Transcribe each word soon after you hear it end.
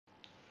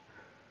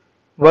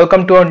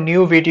Welcome to a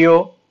new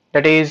video,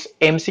 that is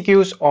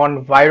MCQs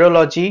on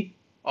virology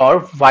or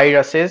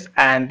viruses,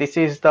 and this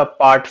is the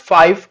part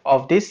 5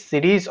 of this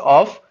series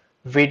of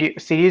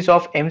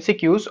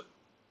MCQs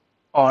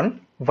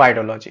on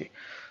virology.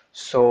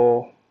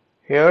 So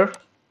here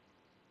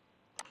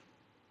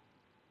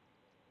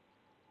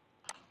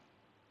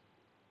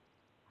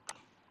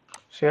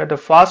the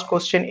first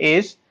question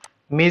is,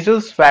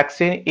 measles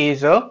vaccine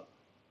is a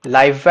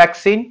live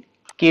vaccine,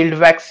 killed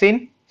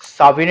vaccine,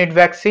 subunit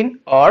vaccine,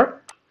 or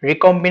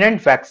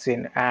recombinant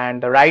vaccine?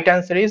 And the right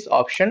answer is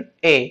option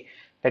A,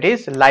 that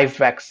is live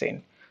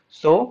vaccine.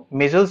 So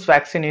measles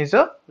vaccine is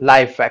a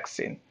live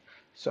vaccine.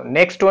 So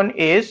next one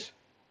is,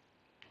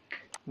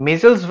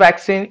 measles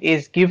vaccine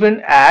is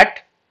given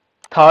at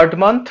 3rd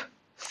month,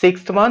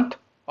 6th month,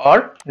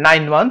 or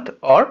 9th month,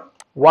 or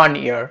 1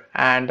 year?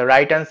 And the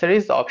right answer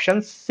is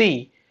option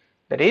C,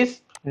 that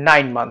is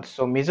 9 months.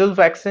 So measles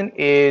vaccine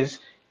is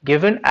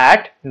given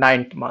at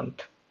 9th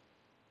month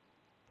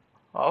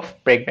of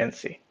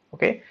pregnancy.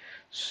 Okay,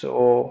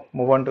 so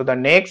move on to the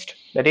next,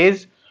 that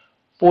is,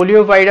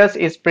 poliovirus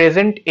is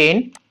present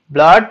in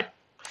blood,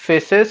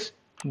 feces,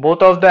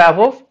 both of the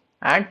above,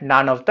 and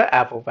none of the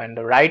above? And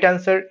the right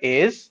answer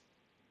is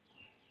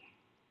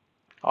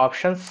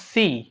option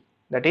C,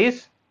 that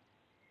is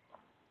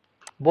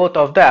both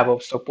of the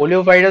above. So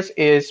poliovirus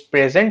is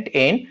present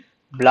in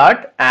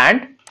blood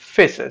and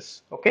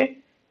feces. Okay,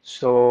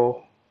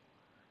 so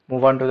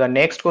move on to the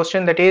next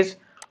question, that is,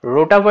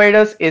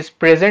 rotavirus is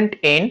present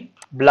in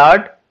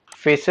blood,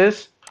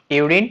 feces,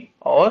 urine,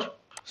 or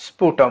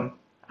sputum?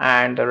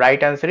 And the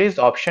right answer is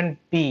option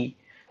B,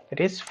 that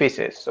is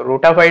feces. So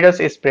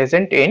rotavirus is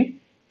present in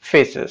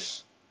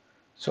feces.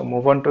 So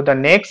move on to the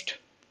next,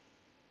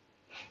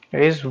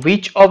 that is,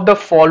 which of the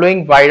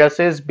following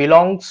viruses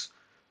belongs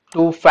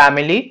to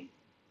family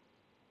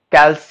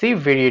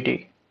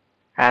Calciviridae?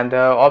 And the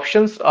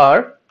options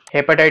are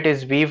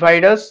hepatitis B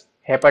virus,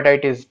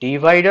 hepatitis D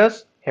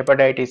virus,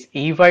 hepatitis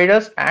E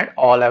virus, and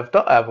all of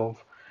the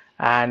above.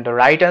 And the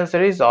right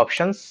answer is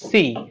option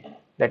C,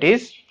 that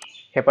is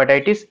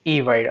hepatitis E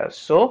virus.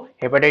 So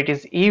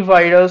hepatitis E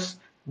virus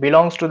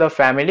belongs to the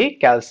family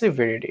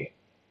Calciviridae.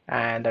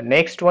 And the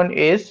next one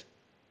is,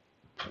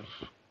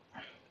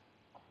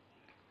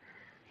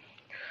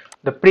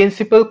 the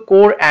principal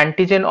core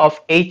antigen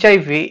of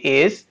HIV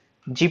is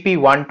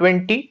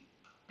GP120,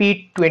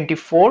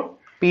 P24,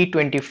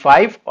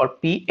 P25, or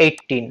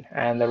P18?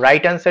 And the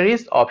right answer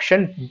is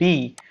option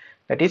B,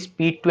 that is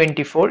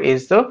P24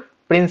 is the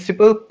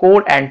principal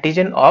core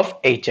antigen of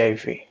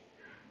HIV.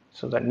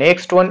 So the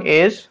next one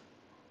is,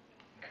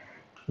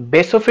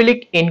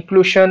 basophilic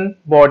inclusion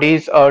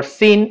bodies are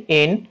seen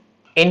in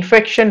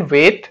infection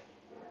with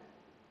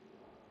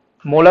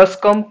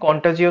molluscum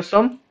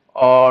contagiosum,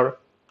 or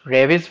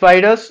rabies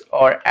virus,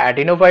 or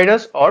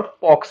adenovirus, or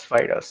pox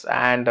virus?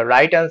 And the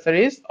right answer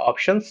is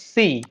option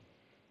C.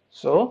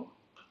 So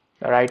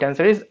the right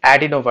answer is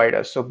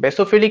adenovirus. So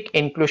basophilic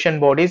inclusion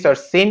bodies are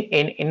seen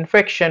in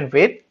infection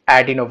with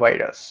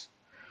adenovirus.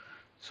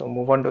 So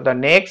move on to the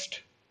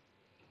next.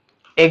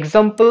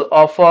 Example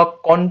of a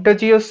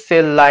continuous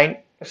cell line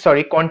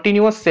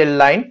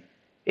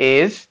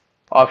is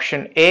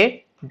option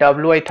A,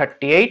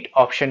 WI38,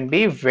 option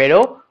B,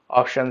 Vero,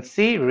 option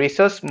C,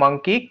 rhesus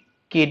monkey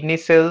kidney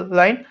cell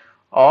line,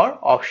 or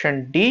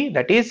option D,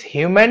 that is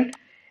human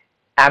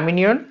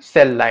amnion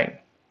cell line?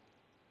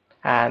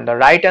 And the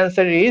right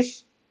answer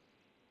is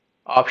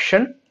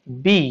option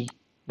B,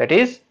 that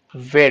is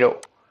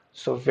Vero.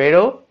 So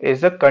Vero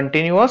is a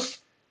continuous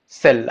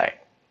cell line.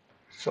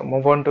 So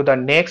move on to the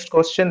next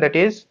question, that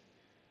is,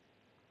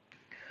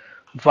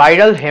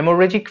 viral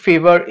hemorrhagic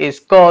fever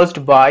is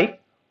caused by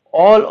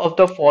all of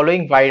the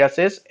following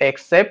viruses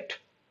except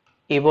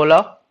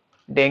Ebola,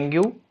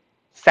 dengue,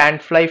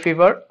 sandfly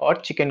fever, or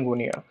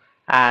chikungunya?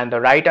 And the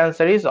right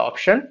answer is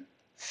option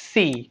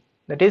C,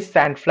 that is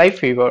sandfly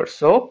fever.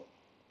 So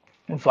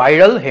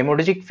viral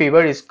hemorrhagic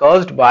fever is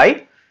caused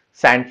by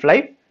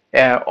sandfly,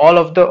 all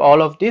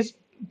of these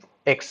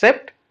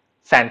except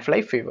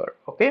sandfly fever.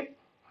 Okay,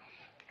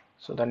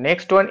 so the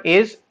next one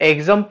is,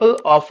 example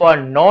of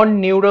a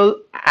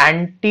non-neural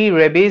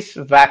anti-rabies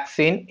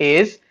vaccine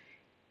is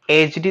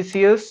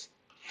HDCS,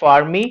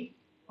 Fermi,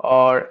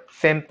 or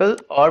Simple,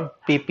 or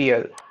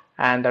BPL?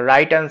 And the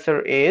right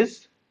answer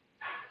is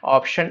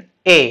option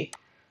A,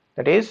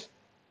 that is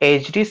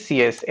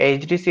HDCS.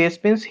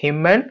 HDCS means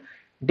human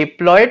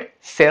diploid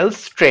cell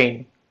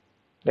strain,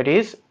 that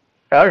is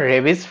a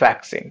rabies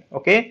vaccine.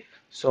 Okay,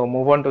 so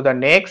move on to the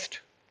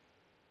next.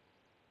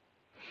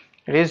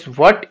 It is,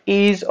 what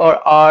is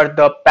or are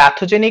the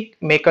pathogenic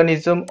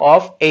mechanism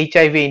of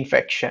HIV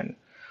infection?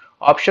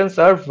 Options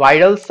are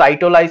viral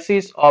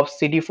cytolysis of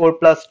CD4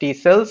 plus T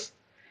cells,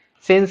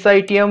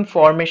 syncytium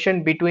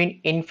formation between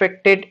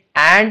infected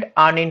and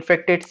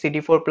uninfected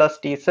CD4 plus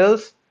T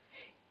cells,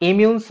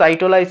 immune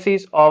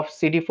cytolysis of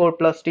CD4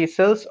 plus T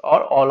cells,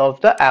 or all of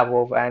the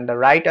above? And the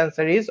right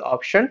answer is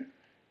option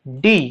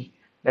D,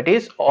 that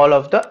is all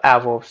of the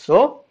above.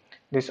 So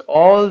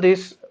all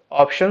these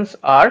options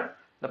are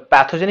the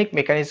pathogenic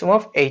mechanism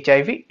of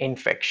HIV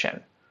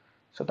infection.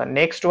 So the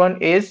next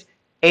one is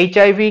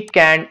HIV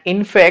can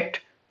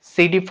infect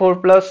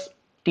CD4 plus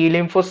T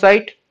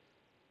lymphocyte,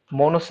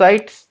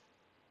 monocytes,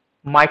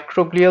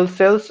 microglial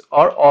cells,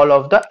 or all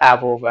of the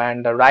above,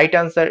 and the right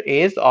answer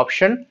is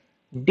option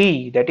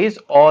D, that is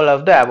all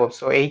of the above.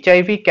 So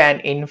HIV can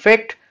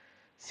infect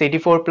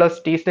CD4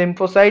 plus T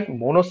lymphocyte,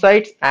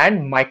 monocytes,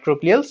 and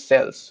microglial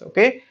cells.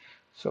 Okay,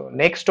 so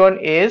next one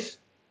is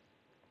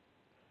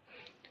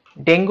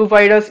dengue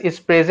virus is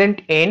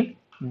present in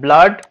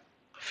blood,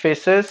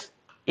 feces,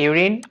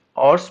 urine,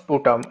 or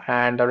sputum,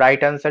 and the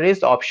right answer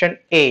is option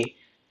A,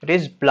 it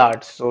is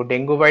blood. So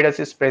dengue virus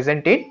is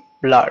present in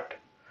blood.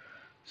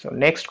 So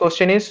next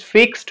question is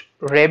fixed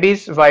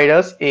rabies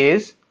virus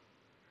is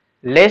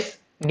less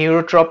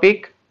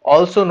neurotropic,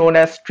 also known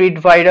as street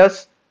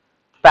virus,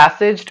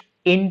 passaged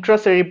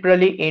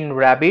intracerebrally in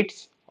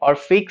rabbits, or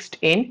fixed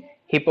in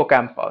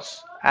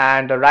hippocampus.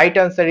 And the right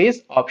answer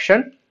is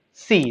option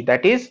C,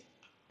 that is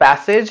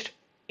passaged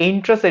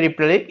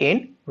intracerebrally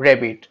in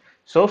rabbit.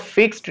 So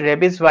fixed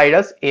rabies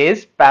virus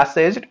is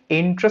passaged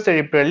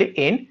intracerebrally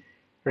in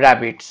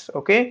rabbits.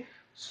 Okay.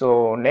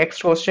 So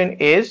next question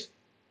is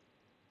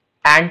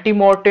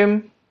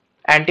antemortem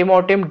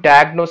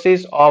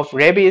diagnosis of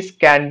rabies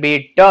can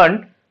be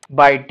done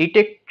by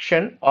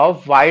detection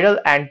of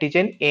viral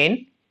antigen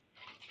in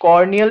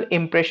corneal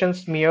impression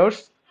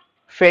smears,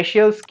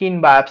 facial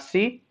skin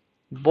biopsy,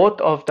 both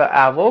of the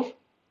above,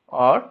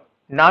 or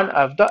none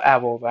of the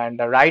above, and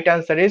the right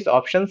answer is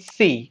option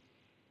C.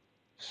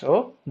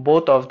 So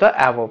both of the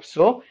above.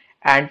 So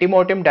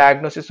antemortem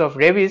diagnosis of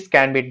rabies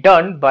can be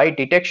done by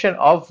detection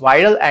of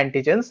viral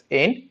antigens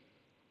in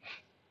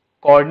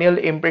corneal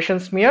impression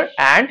smear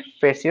and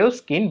facial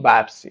skin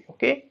biopsy.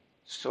 Okay,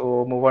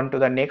 so move on to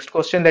the next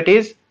question, that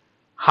is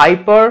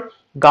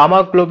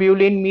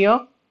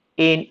hypergammaglobulinemia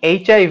in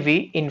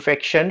HIV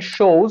infection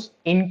shows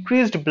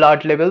increased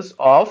blood levels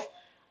of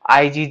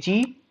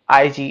IgG,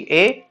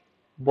 IgA,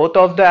 both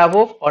of the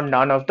above, or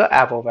none of the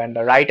above, and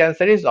the right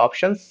answer is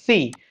option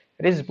C,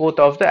 it is both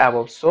of the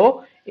above.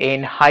 So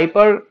in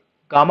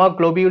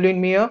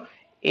hypergammaglobulinemia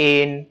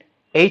in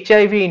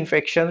HIV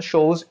infection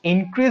shows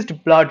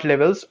increased blood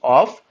levels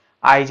of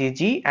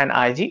IgG and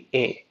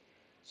IgA.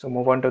 So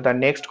move on to the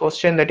next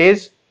question, that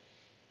is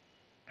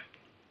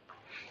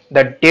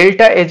the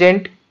delta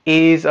agent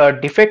is a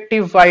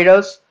defective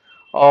virus,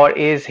 or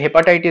is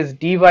hepatitis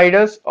D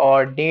virus,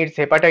 or needs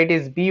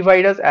hepatitis B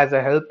virus as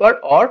a helper,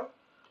 or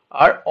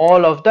are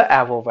all of the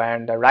above,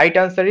 and the right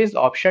answer is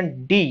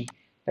option D,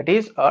 that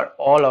is are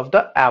all of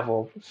the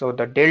above. So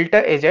the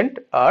delta agent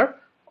are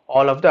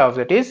all of the above,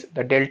 that is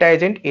the delta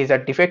agent is a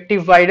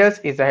defective virus,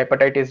 is a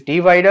hepatitis D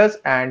virus,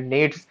 and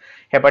needs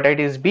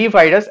hepatitis B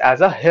virus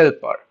as a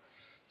helper.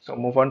 So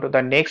move on to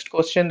the next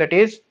question, that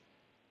is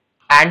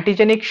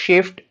antigenic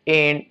shift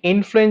in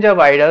influenza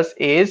virus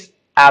is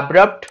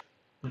abrupt,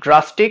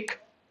 drastic,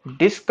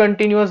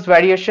 discontinuous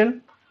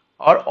variation,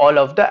 or all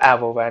of the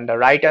above, and the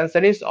right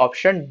answer is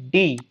option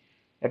D,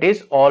 that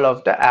is all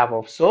of the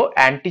above. So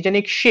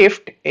antigenic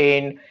shift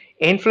in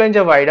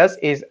influenza virus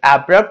is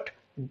abrupt,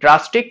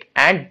 drastic,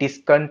 and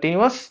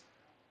discontinuous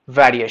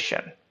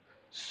variation.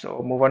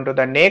 So move on to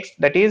the next,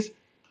 that is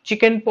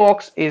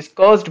chickenpox is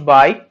caused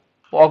by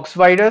pox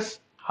virus,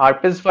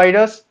 herpes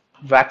virus,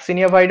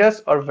 vaccinia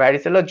virus, or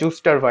varicella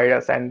zoster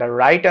virus, and the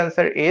right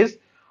answer is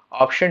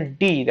option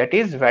D, that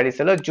is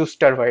varicella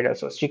zoster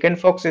virus. So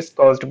chickenpox is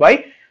caused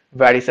by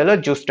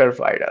varicella zoster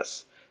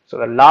virus. So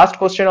the last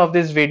question of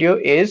this video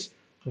is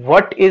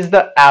what is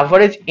the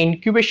average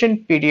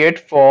incubation period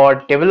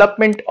for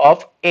development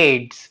of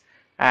AIDS?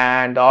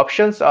 And the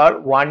options are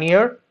 1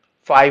 year,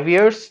 5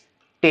 years,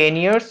 10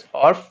 years,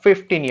 or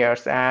 15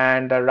 years,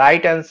 and the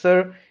right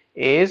answer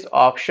is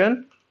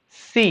option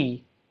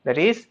C, that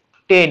is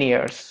 10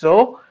 years.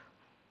 So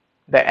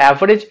the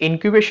average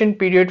incubation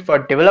period for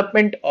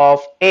development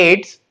of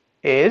AIDS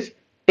is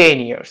 10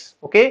 years.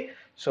 Okay,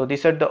 so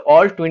these are the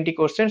all 20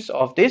 questions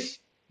of this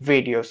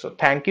video. So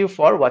thank you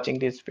for watching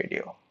this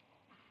video.